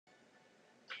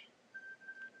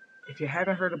If you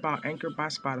haven't heard about Anchor by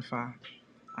Spotify,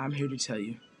 I'm here to tell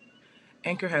you.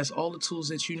 Anchor has all the tools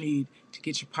that you need to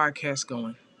get your podcast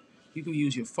going. You can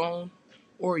use your phone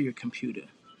or your computer,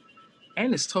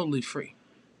 and it's totally free.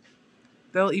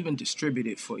 They'll even distribute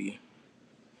it for you.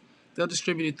 They'll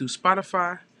distribute it through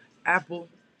Spotify, Apple,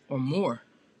 or more.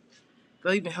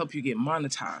 They'll even help you get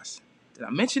monetized. Did I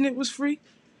mention it was free?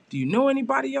 Do you know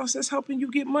anybody else that's helping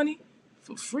you get money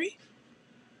for free?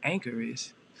 Anchor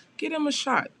is. Give them a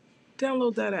shot.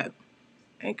 Download that app.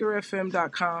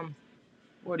 AnchorFM.com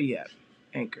or the app.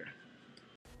 Anchor.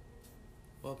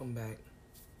 Welcome back.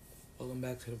 Welcome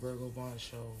back to the Virgo Vaughn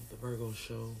Show, the Virgo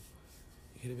Show.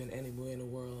 You could have been anywhere in the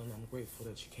world, and I'm grateful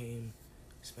that you came,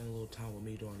 spend a little time with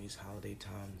me during these holiday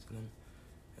times. And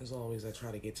as always, I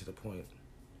try to get to the point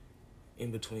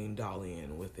in between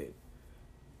dollying with it.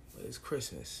 But it's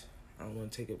Christmas. I don't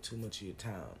want to take up too much of your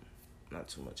time. Not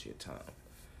too much of your time.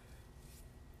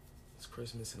 It's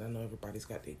Christmas, and I know everybody's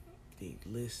got their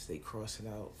lists, they cross it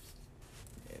out.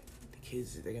 And the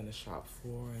kids that they're going to shop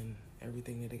for, and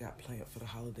everything that they got planned for the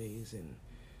holidays, and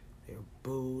their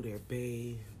boo, their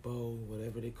bae, beau,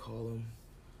 whatever they call them,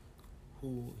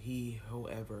 who, he,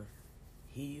 whoever,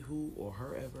 he, who, or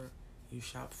her ever you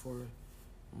shop for,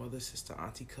 mother, sister,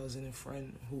 auntie, cousin, and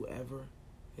friend, whoever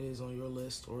it is on your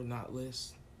list or not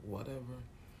list, whatever.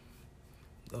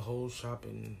 The whole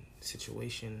shopping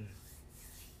situation,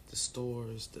 the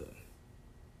stores,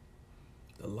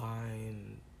 the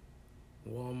line,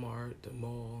 Walmart, the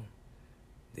mall,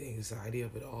 the anxiety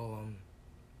of it all.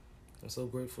 I'm so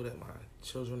grateful that my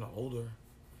children are older.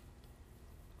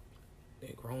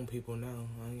 They're grown people now.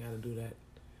 I ain't got to do that.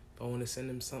 If I want to send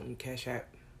them something, Cash App.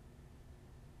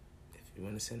 If you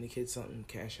want to send the kids something,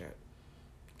 Cash App.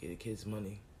 Get the kids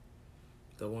money.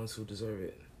 The ones who deserve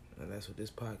it. And that's what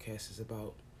this podcast is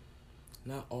about.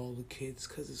 Not all the kids,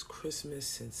 because it's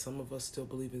Christmas and some of us still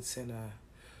believe in Santa.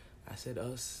 I said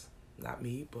us, not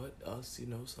me, but us.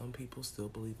 Some people still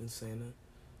believe in Santa.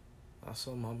 I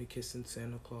saw mommy kissing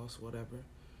Santa Claus, whatever.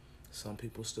 Some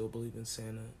people still believe in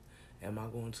Santa. Am I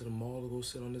going to the mall to go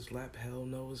sit on his lap? Hell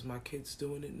no. Is my kids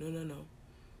doing it? No.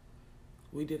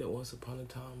 We did it once upon a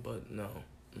time, but no.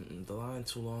 The line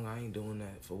too long. I ain't doing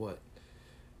that. For what?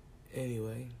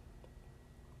 Anyway.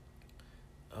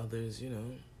 Others,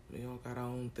 we all got our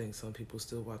own thing. Some people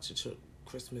still watch a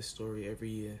Christmas Story every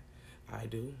year. I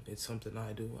do. It's something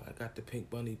I do. I got the pink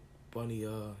bunny,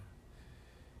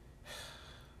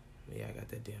 yeah, I got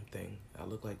that damn thing. I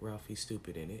look like Ralphie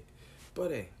Stupid in it.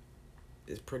 But hey,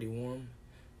 it's pretty warm.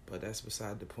 But that's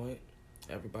beside the point.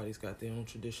 Everybody's got their own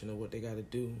tradition of what they got to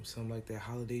do. Some like that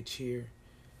holiday cheer.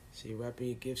 So you're wrapping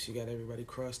your gifts. You got everybody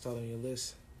crossed out on your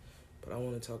list. But I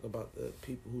want to talk about the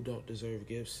people who don't deserve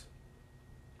gifts.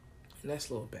 And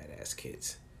that's little badass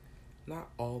kids. Not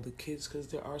all the kids, because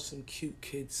there are some cute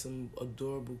kids, some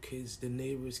adorable kids, the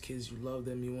neighbors' kids, you love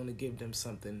them, you want to give them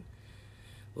something.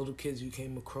 Little kids you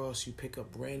came across, you pick up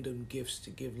random gifts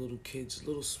to give little kids,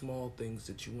 little small things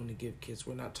that you want to give kids.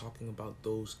 We're not talking about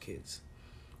those kids.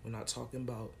 We're not talking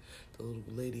about the little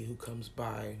lady who comes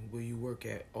by where you work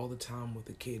at all the time with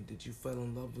a kid that you fell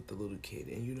in love with the little kid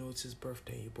and it's his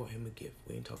birthday and you bought him a gift.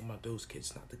 We ain't talking about those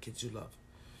kids, not the kids you love.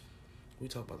 We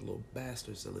talk about the little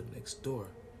bastards that live next door.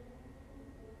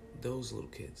 Those little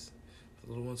kids. The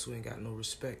little ones who ain't got no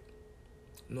respect.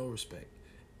 No respect.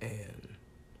 And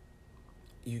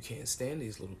you can't stand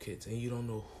these little kids. And you don't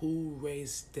know who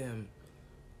raised them.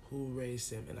 Who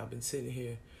raised them. And I've been sitting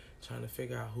here trying to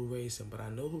figure out who raised them. But I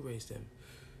know who raised them.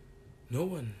 No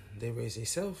one. They raised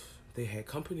themselves. They had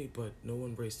company, but no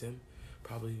one raised them.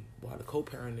 Probably why the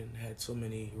co-parenting had so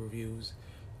many reviews.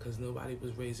 Because nobody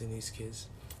was raising these kids.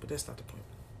 But that's not the point.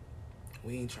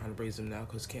 We ain't trying to raise them now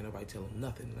because can't nobody tell them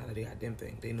nothing. Not a goddamn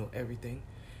thing. They know everything.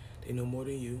 They know more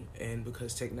than you. And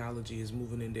because technology is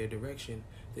moving in their direction,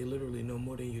 they literally know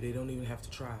more than you. They don't even have to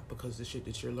try because the shit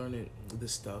that you're learning, the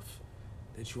stuff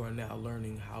that you are now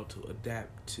learning how to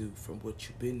adapt to from what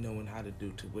you've been knowing how to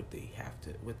do to what they have to,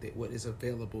 what is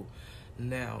available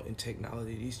now in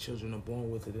technology. These children are born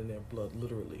with it in their blood,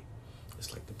 literally.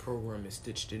 It's like the program is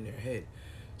stitched in their head.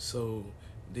 So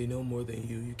they know more than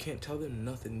you. You can't tell them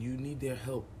nothing. You need their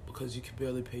help because you can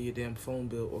barely pay your damn phone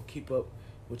bill or keep up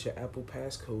with your Apple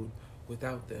passcode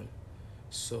without them.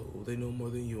 So they know more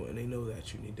than you, and they know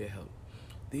that you need their help.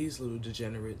 These little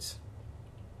degenerates,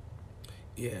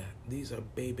 yeah, these are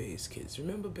Bebe's kids.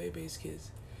 Remember Bebe's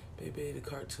kids? Bebe, the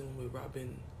cartoon with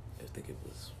Robin,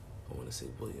 I want to say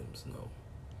Williams. No.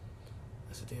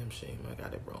 That's a damn shame. I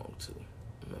got it wrong, too.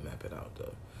 I'm going to map it out,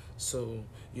 though. So,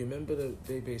 you remember the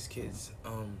Bebe's kids?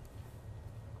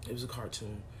 It was a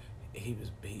cartoon. he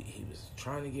was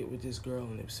trying to get with this girl,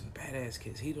 and there was some badass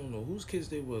kids. He don't know whose kids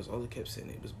they was. All they kept saying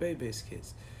it was Bebe's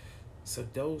kids. So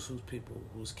those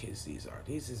whose kids these are.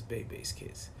 These is Bebe's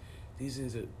kids. These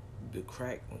is the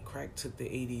crack, when crack took the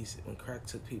 80s, when crack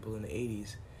took people in the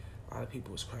 80s, a lot of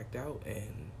people was cracked out,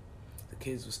 and the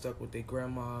kids were stuck with their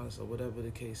grandmas or whatever the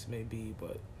case may be.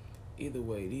 But either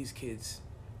way, these kids,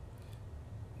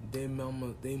 their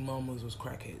mamas was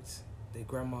crackheads. Their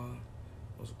grandma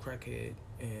was a crackhead,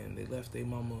 and they left their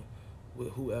mama with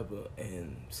whoever.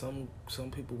 And some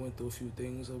people went through a few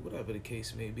things or whatever the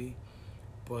case may be.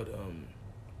 But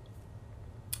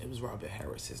it was Robert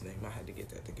Harris, his name. I had to get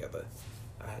that together.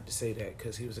 I had to say that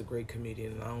because he was a great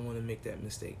comedian, and I don't want to make that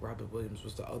mistake. Robert Williams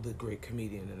was the other great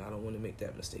comedian, and I don't want to make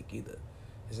that mistake either.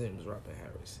 His name was Robert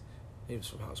Harris. He was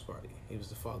from House Party. He was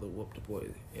the father of Whoop the Boy.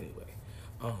 Anyway,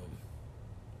 oh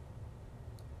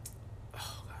God,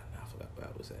 I forgot where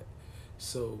I was at.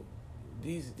 So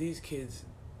these kids,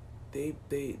 they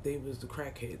was the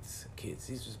crackheads kids.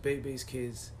 These was Bebe's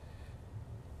kids.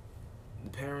 The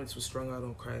parents were strung out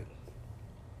on crack,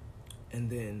 and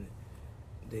then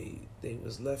they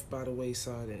was left by the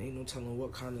wayside, and ain't no telling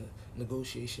what kind of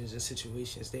negotiations and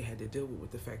situations they had to deal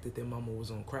with the fact that their mama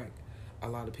was on crack. A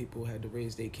lot of people had to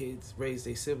raise their kids, raise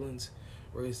their siblings,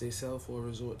 raise themselves, or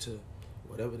resort to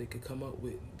whatever they could come up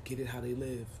with, get it how they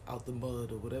live, out the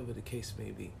mud, or whatever the case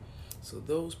may be. So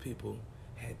those people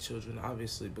had children,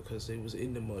 obviously, because they was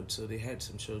in the mud, so they had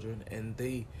some children, and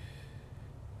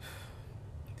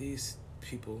these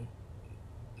people,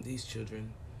 these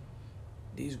children,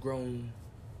 these grown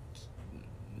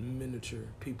miniature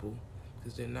people,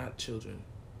 because they're not children,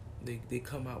 they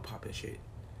come out popping shit,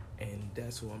 and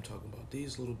that's who I'm talking about.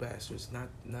 These little bastards, not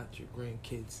your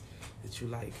grandkids that you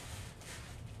like,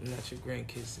 not your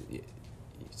grandkids.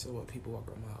 So what, people walk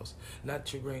around my house.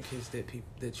 Not your grandkids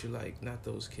that you like, not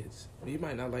those kids. You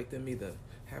might not like them either.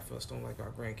 Half of us don't like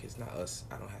our grandkids, not us.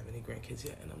 I don't have any grandkids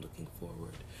yet, and I'm looking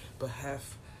forward. But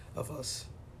half of us,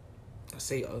 I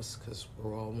say us because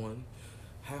we're all one.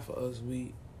 Half of us,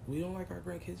 we don't like our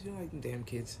grandkids. You don't like them damn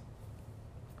kids.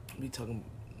 We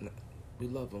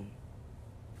love them.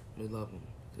 We love them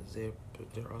because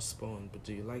they're our spawn. But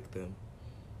do you like them?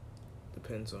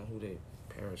 Depends on who their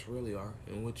parents really are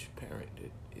and which parent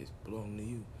is belong to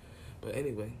you. But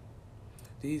anyway,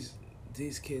 these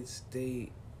kids,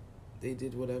 they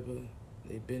did whatever,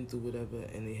 they've been through whatever,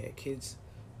 and they had kids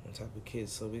on top of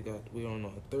kids. So we're on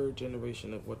our third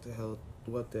generation of what the hell.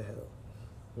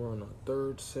 We're on our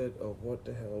third set of what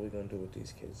the hell are we gonna do with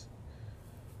these kids.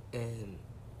 And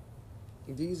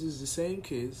these is the same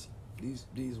kids,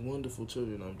 these wonderful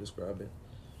children I'm describing.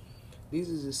 These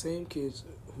is the same kids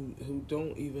who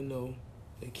don't even know,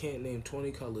 they can't name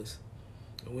 20 colors.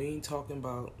 And we ain't talking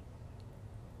about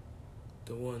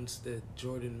the ones that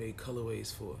Jordan made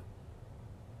colorways for.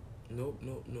 Nope.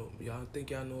 Y'all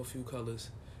think y'all know a few colors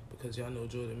because y'all know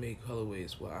Jordan made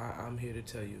colorways. Well, I'm here to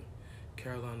tell you,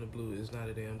 Carolina Blue is not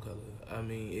a damn color. I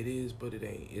mean, it is, but it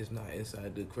ain't. It's not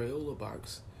inside the Crayola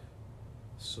box.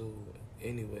 So,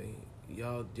 anyway,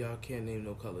 y'all can't name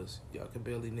no colors. Y'all can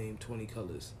barely name 20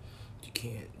 colors. You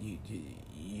can't.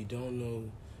 You don't know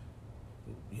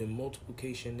your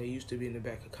multiplication. They used to be in the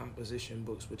back of composition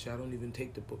books, which I don't even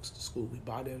take the books to school. We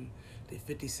buy them. They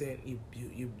 50 cents.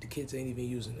 The kids ain't even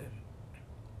using them.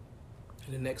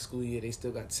 In the next school year, they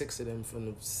still got 6 of them from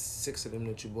the 6 of them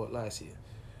that you bought last year.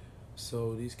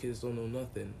 So these kids don't know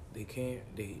nothing. They can't.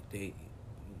 They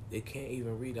can't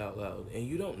even read out loud, and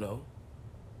you don't know.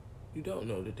 You don't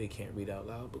know that they can't read out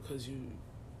loud because you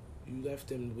left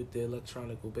them with the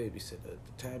electronic babysitter,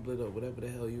 the tablet or whatever the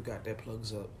hell you got that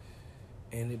plugs up,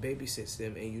 and it babysits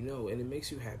them, and you know, and it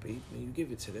makes you happy, and you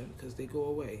give it to them because they go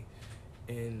away,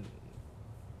 and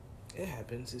it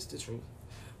happens. It's the truth.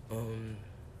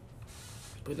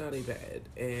 But now they bad,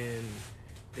 and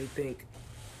they think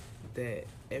that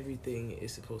everything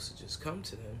is supposed to just come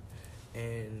to them,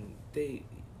 and they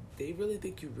really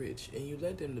think you're rich, and you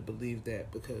led them to believe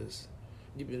that because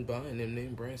you've been buying them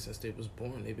name brands since they was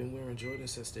born. They've been wearing Jordan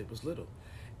since they was little,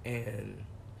 and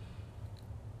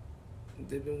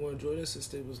they've been wearing Jordan since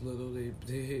they was little.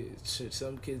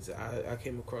 Some kids, I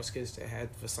came across kids that had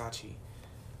Versace.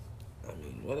 I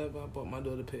mean, whatever. I bought my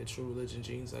daughter a pair of True Religion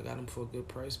jeans. I got them for a good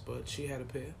price, but she had a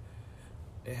pair.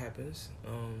 It happens.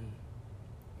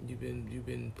 You've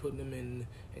been putting them in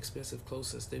expensive clothes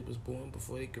since they was born,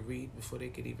 before they could read, before they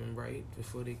could even write,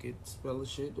 before they could spell the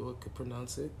shit or could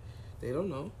pronounce it. They don't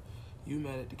know. You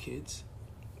mad at the kids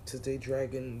because they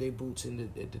dragging their boots at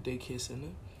the daycare center.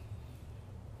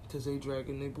 Because they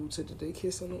dragging their boots at the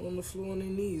daycare center on the floor on their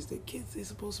knees. They kids, they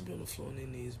supposed to be on the floor on their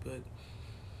knees, but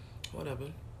whatever.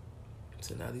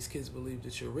 So now these kids believe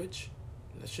that you're rich.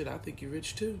 And shit, I think you're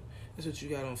rich too. That's what you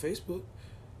got on Facebook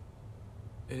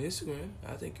and Instagram.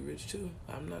 I think you're rich too.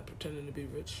 I'm not pretending to be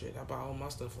rich. Shit, I buy all my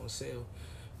stuff on sale.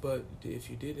 But if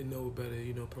you didn't know better,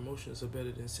 promotions are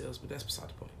better than sales. But that's beside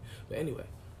the point. But anyway,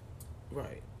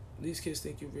 right. These kids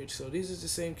think you're rich. So these are the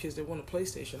same kids that want a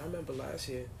PlayStation. I remember last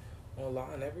year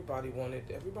online,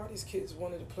 everybody's kids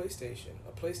wanted a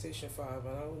PlayStation 5.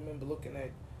 And I remember looking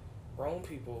at grown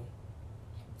people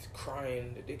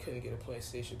crying that they couldn't get a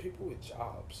PlayStation. People with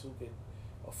jobs who could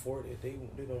afford it. They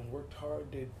done worked hard,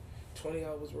 did 20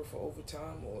 hours worth of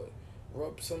overtime, or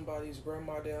rubbed somebody's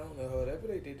grandma down, or whatever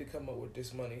they did to come up with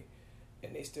this money,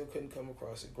 and they still couldn't come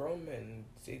across it. Grown men,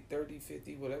 say 30,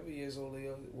 50, whatever years old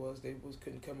they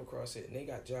couldn't come across it, and they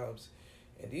got jobs.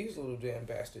 And these little damn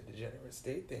bastard degenerates,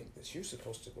 they think that you're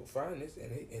supposed to go find this,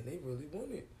 and they really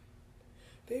want it.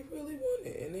 They really want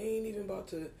it, and they ain't even about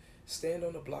to stand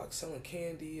on the block selling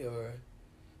candy or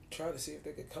try to see if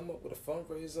they could come up with a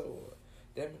fundraiser, or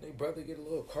them and their brother get a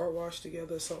little car wash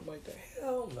together or something like that.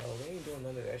 Hell no, they ain't doing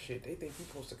none of that shit. They think you're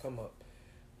supposed to come up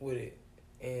with it.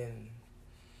 And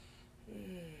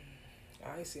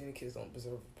I ain't saying the kids don't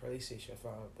deserve a PlayStation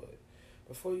 5, but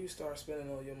before you start spending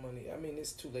all your money, I mean,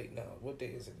 it's too late now. What day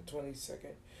is it, the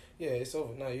 22nd? Yeah, it's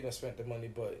over now. You done spent the money,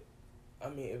 but, I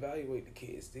mean, evaluate the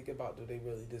kids. Think about, do they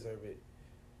really deserve it?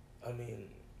 I mean,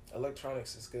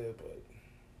 electronics is good, but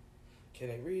can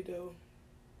they read, though?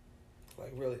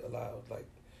 Like, really aloud. Like,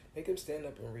 make them stand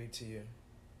up and read to you.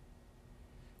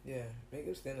 Yeah, make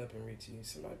them stand up and read to you.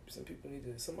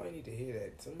 Somebody need to hear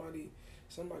that. Somebody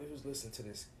who's listening to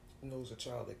this knows a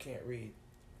child that can't read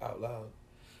out loud.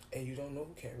 And you don't know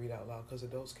who can't read out loud, because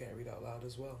adults can't read out loud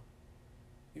as well.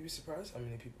 You'd be surprised how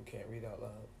many people can't read out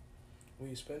loud. When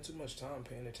you spend too much time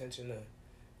paying attention to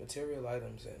material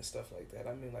items and stuff like that.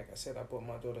 I mean, like I said, I bought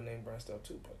my daughter name brand stuff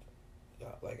too,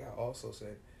 but like I also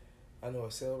said, I know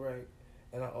a sale rate,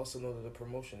 and I also know that the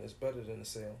promotion is better than the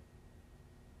sale.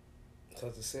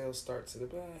 Because the sale starts at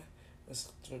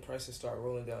when prices start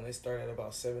rolling down, they start at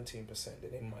about 17%,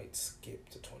 then they might skip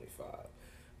to 25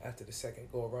 after the second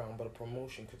go around. But a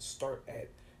promotion start at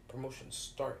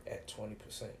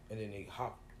 20%, and then they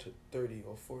hop to 30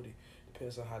 or 40,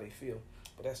 depends on how they feel.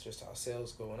 But that's just how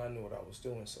sales go, and I knew what I was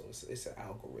doing. So it's an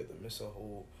algorithm. It's a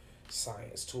whole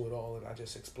science to it all, and I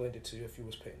just explained it to you if you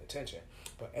was paying attention.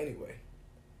 But anyway,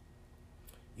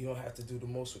 you don't have to do the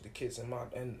most with the kids. And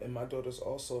my daughters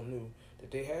also knew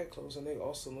that they had clothes, and they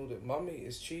also knew that mommy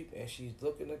is cheap, and she's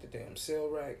looking at the damn sale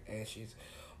rack, and she's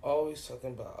always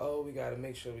talking about, oh, we got to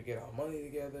make sure we get our money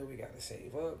together, we got to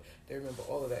save up. They remember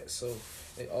all of that. So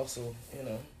they also,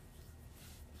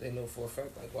 they know for a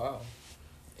fact, like, wow,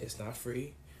 it's not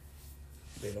free.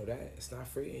 They know that it's not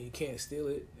free, and you can't steal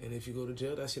it. And if you go to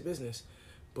jail, that's your business.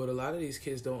 But a lot of these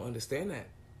kids don't understand that,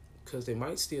 because they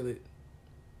might steal it.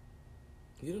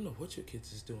 You don't know what your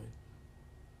kids is doing.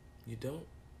 You don't.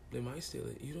 They might steal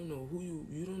it. You don't know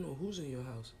you don't know who's in your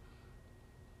house.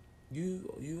 You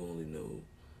only know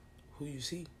who you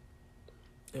see.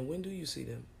 And when do you see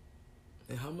them?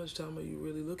 And how much time are you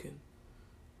really looking?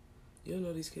 You don't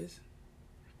know these kids.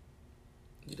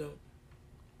 You don't.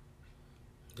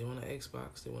 They want an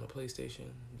Xbox. They want a PlayStation.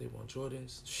 They want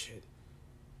Jordans. Shit.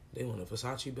 They want a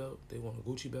Versace belt. They want a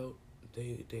Gucci belt.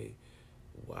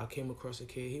 I came across a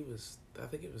kid. I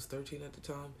think he was 13 at the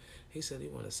time. He said he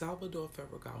wanted a Salvador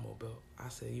Ferragamo belt. I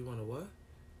said, you want a what?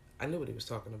 I knew what he was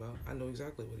talking about. I know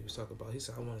exactly what he was talking about. He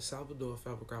said, I want a Salvador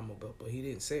Ferragamo belt, but he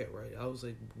didn't say it right. I was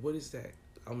like, what is that?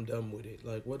 I'm done with it.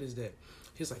 Like, what is that?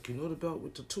 He's like, the belt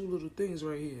with the two little things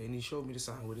right here. And he showed me the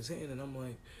sign with his hand, and I'm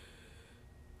like,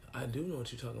 I do know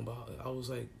what you're talking about. I was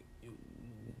like,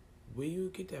 where you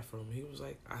get that from? He was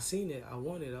like, I seen it. I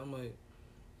want it. I'm like,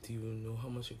 do you know how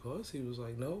much it costs? He was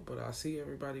like, no, but I see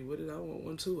everybody with it. I want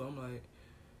one too. I'm like,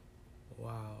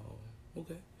 wow,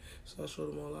 okay. So I showed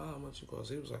him all out how much it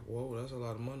costs. He was like, whoa, that's a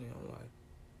lot of money. I'm like,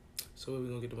 so where we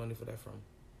going to get the money for that from?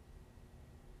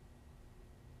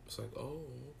 It's like, oh,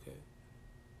 okay.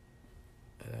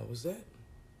 And that was that.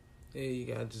 Yeah, you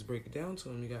got to just break it down to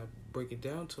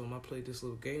him. I played this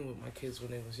little game with my kids when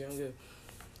they was younger.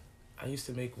 I used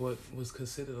to make what was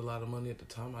considered a lot of money at the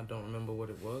time. I don't remember what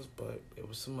it was, but it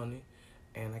was some money.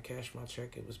 And I cashed my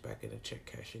check. It was back in the check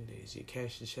cashing days. You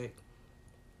cash the check,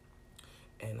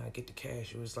 and I get the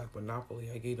cash. It was like Monopoly.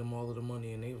 I gave them all of the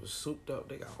money, and they was souped up.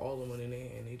 They got all the money in there,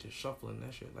 and they just shuffling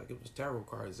that shit like it was tarot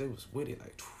cards. They was with it,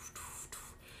 like,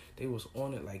 they was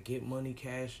on it, like, get money,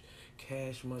 cash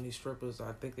money, strippers.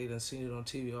 I think they done seen it on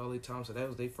TV all the time, so that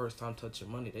was their first time touching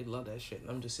money. They love that shit, and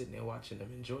I'm just sitting there watching them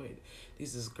enjoy it.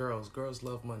 These is girls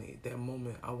love money. That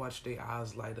moment, I watched their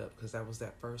eyes light up, because that was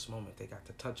that first moment they got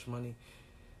to touch money.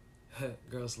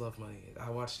 Girls love money. I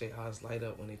watched their eyes light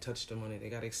up when they touched the money. They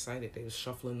got excited. They was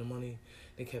shuffling the money.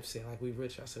 They kept saying, like, we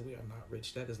rich. I said, we are not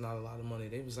rich. That is not a lot of money.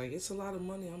 They was like, it's a lot of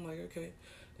money. I'm like, okay.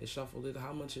 They shuffled it.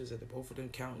 How much is it? Both of them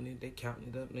counting it. They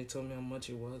counting it up, and they told me how much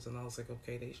it was. And I was like,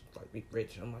 okay, they should, like, be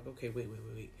rich. I'm like, okay, wait.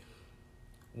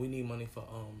 We need money for,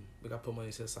 we got to put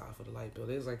money to the side for the light bill.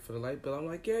 They was like, for the light bill? I'm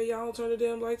like, yeah, y'all don't turn the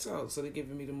damn lights out. So they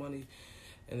giving me the money.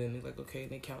 And then they're like, okay,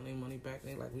 and they counting their money back.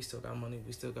 And they like, we still got money.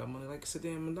 Like it's a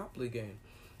damn Monopoly game.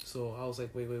 So I was like,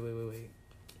 wait.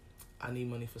 I need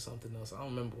money for something else. I don't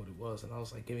remember what it was. And I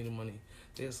was like, give me the money.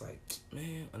 They was like,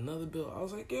 man, another bill. I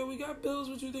was like, yeah, we got bills.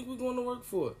 What you think we're going to work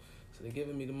for? So they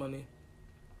giving me the money.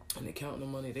 And they counting the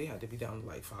money. They had to be down to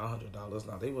like $500.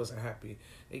 Now, they wasn't happy.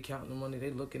 They counting the money. They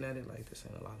looking at it like, this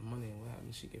ain't a lot of money. And what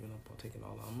happened? She giving up on taking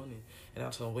all our money. And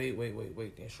I told them,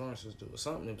 wait. The insurance was due.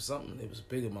 Something. It was a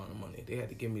big amount of money. They had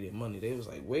to give me their money. They was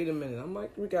like, wait a minute. I'm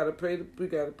like, we gotta pay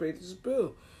this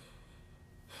bill.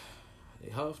 They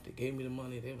huffed. They gave me the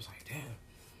money. They was like, damn.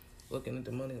 Looking at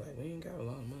the money like, we ain't got a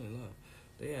lot of money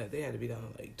left. They had to be down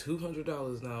to like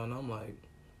 $200 now. And I'm like,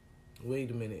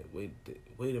 wait a minute.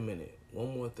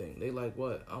 One more thing. They like,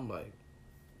 what? I'm like,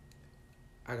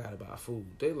 I gotta buy food.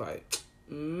 They like,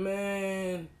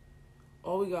 man,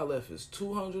 all we got left is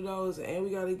 $200 and we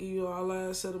gotta give you our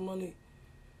last set of money.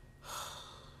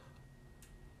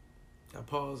 I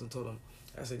paused and told them,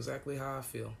 that's exactly how I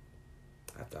feel.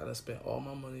 After I done spent all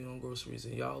my money on groceries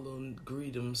and y'all little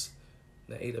greedums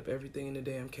that ate up everything in the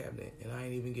damn cabinet and I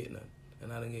ain't even getting none.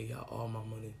 And I done gave y'all all my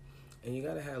money. And you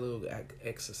gotta have little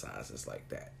exercises like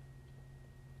that.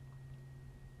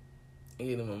 And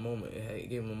give them a moment.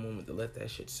 Give them a moment to let that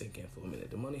shit sink in for a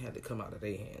minute. The money had to come out of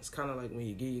their hands. Kind of like when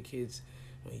you give your kids,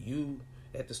 when you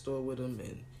at the store with them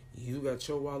and you got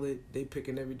your wallet, they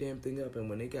picking every damn thing up. And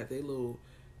when they got their little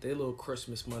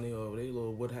Christmas money or their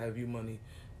little what have you money,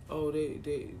 oh they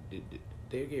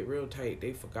get real tight.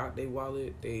 They forgot their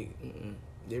wallet. They're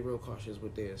real cautious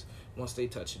with theirs. Once they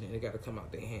touch it, they got to come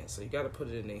out their hands. So you got to put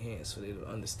it in their hands so they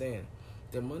understand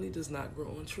that money does not grow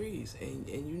on trees. And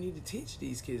you need to teach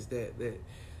these kids that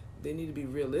they need to be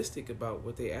realistic about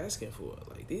what they're asking for.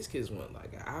 Like, these kids want,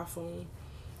 like, an iPhone.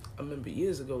 I remember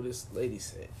years ago, she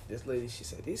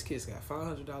said, these kids got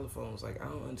 $500 phones. Like, I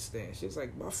don't understand. She's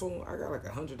like, my phone, I got, like,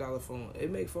 $100 phone. It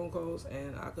make phone calls,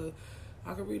 and I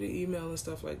could read an email and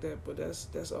stuff like that, but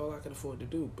that's all I can afford to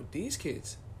do. But these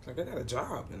kids, like, I got a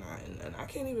job, and I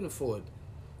can't even afford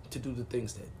to do the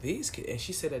things that these kids. And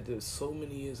she said that did so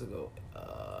many years ago.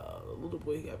 A little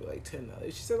boy, he got me like 10 now.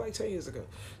 She said like 10 years ago.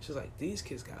 She's like, these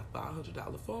kids got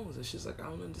 $500 phones, and she's like, I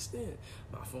don't understand.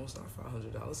 My phone's not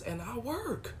 $500, and I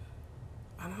work,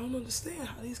 and I don't understand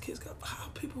how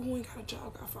people who ain't got a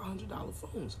job got $500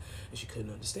 phones. And she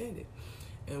couldn't understand it,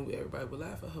 and everybody would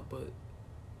laugh at her, but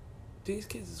these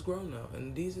kids is grown now,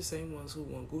 and these are the same ones who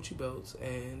want Gucci belts,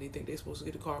 and they think they're supposed to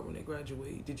get a car when they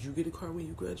graduate. Did you get a car when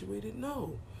you graduated?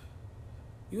 No.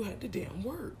 You had to damn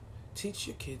work. Teach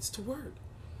your kids to work.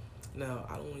 Now,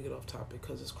 I don't want to get off topic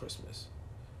because it's Christmas,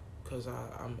 because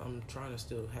I'm trying to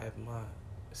still have my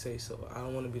say so. I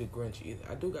don't want to be the Grinch either.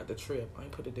 I do got the tree up. I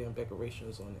ain't put the damn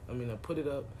decorations on it. I mean, I put it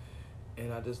up,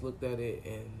 and I just looked at it,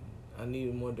 and I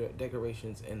needed more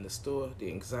decorations. And the store, the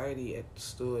anxiety at the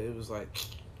store, it was like,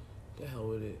 the hell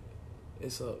with it.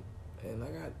 It's up. And I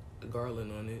got the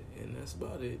garland on it, and that's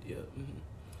about it. Yeah. Mm-hmm.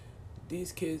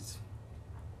 These kids,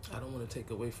 I don't want to take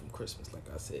away from Christmas, like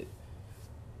I said.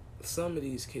 Some of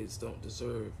these kids don't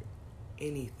deserve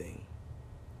anything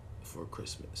for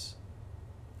Christmas.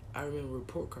 I remember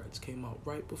report cards came out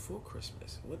right before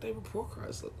Christmas. What they report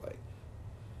cards look like?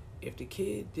 If the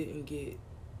kid didn't get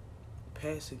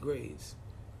passing grades,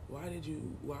 why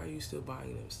are you still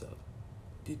buying them stuff?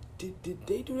 Did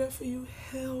they do that for you?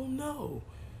 Hell no.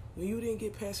 When you didn't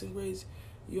get passing grades,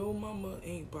 your mama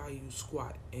ain't buy you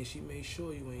squat, and she made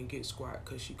sure you ain't get squat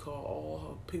because she called all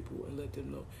her people and let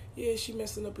them know, yeah, she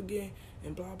messing up again,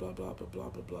 and blah, blah, blah, blah, blah,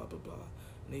 blah, blah, blah, blah.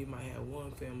 And then you might have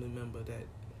one family member that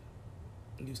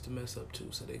used to mess up too,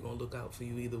 so they gonna look out for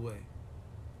you either way.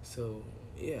 So,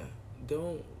 yeah,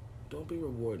 don't be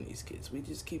rewarding these kids. We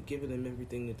just keep giving them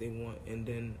everything that they want, and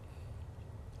then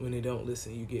when they don't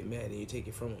listen, you get mad and you take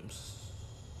it from them.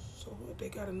 So what? They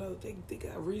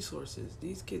got resources.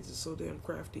 These kids are so damn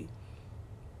crafty.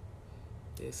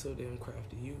 They're so damn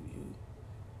crafty.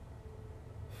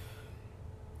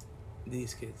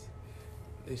 These kids,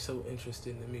 they're so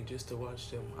interesting to me just to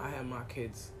watch them. I had my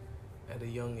kids at a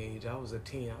young age. I was a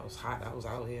teen. I was hot. I was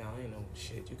out here. I ain't know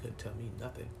shit. You couldn't tell me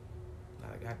nothing.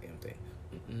 Not a goddamn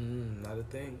thing. Not a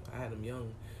thing. I had them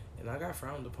young, and I got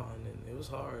frowned upon, and it was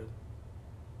hard.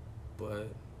 But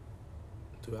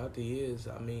throughout the years,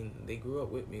 I mean, they grew up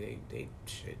with me.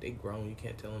 They grown. You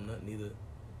can't tell them nothing either.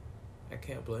 I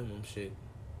can't blame them. Shit,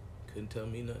 couldn't tell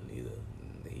me nothing either.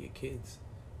 They your kids.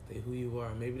 They who you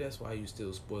are. Maybe that's why you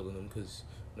still spoiling them, because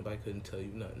nobody couldn't tell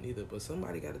you nothing either. But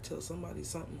somebody got to tell somebody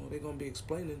something, or they're gonna be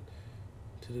explaining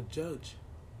to the judge,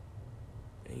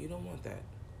 and you don't want that.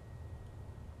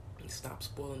 And stop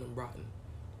spoiling them rotten,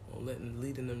 or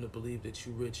leading them to believe that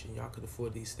you rich and y'all could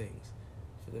afford these things.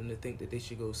 For them to think that they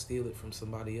should go steal it from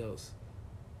somebody else.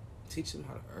 Teach them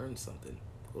how to earn something.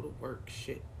 Go to work.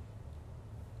 Shit.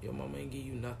 Your mama ain't give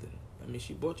you nothing. I mean,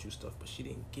 she bought you stuff, but she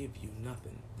didn't give you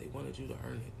nothing. They wanted you to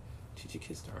earn it. Teach your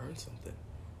kids to earn something.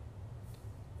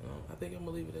 I think I'm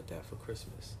going to leave it at that for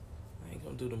Christmas. I ain't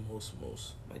going to do the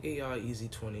most. I gave y'all easy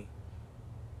 20.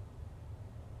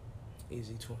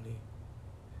 Easy 20.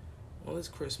 Well, it's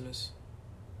Christmas.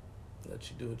 Let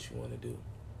you do what you want to do.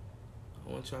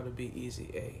 I want y'all to be easy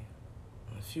A.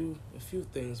 A few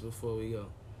things before we go.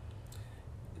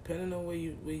 Depending on where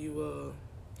you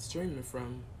streaming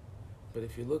from, but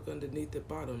if you look underneath the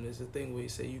bottom, there's a thing where you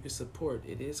say you can support.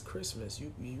 It is Christmas.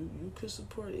 You could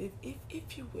support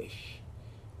if you wish.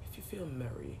 If you feel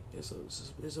merry, there's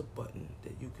a button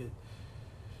that you could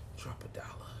drop $1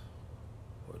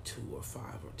 or $2 or $5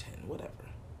 or $10, whatever.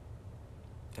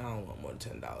 I don't want more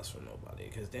than $10 from nobody,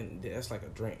 because then that's like a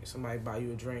drink. Somebody buy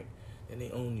you a drink, and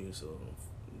they own you. So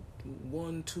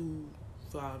 1, 2,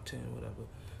 5, 10, whatever,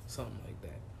 something like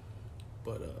that.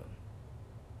 But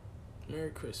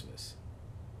Merry Christmas.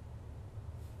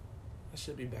 I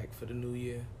should be back for the new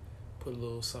year. Put a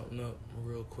little something up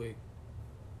real quick.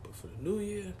 But for the new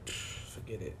year,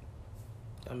 forget it.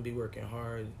 I'm gonna be working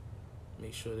hard.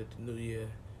 Make sure that the new year,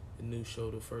 the new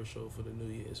show, the first show for the new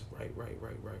year is right.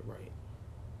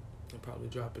 I'll probably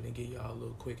drop it and give y'all a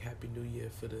little quick Happy New Year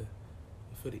for the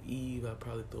Eve. I'll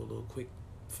probably throw a little quick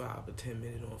 5 or 10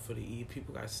 minute on for the Eve.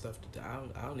 People got stuff to do.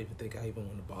 I don't even think I even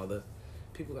want to bother.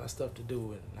 People got stuff to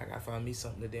do, and I gotta find me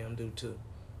something to damn do too.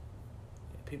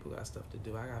 Yeah, people got stuff to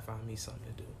do. I gotta find me something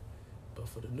to do. But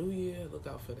for the new year, look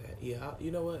out for that. Yeah,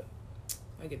 you know what?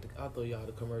 I'll throw y'all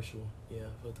the commercial. Yeah,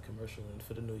 for the commercial and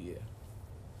for the new year.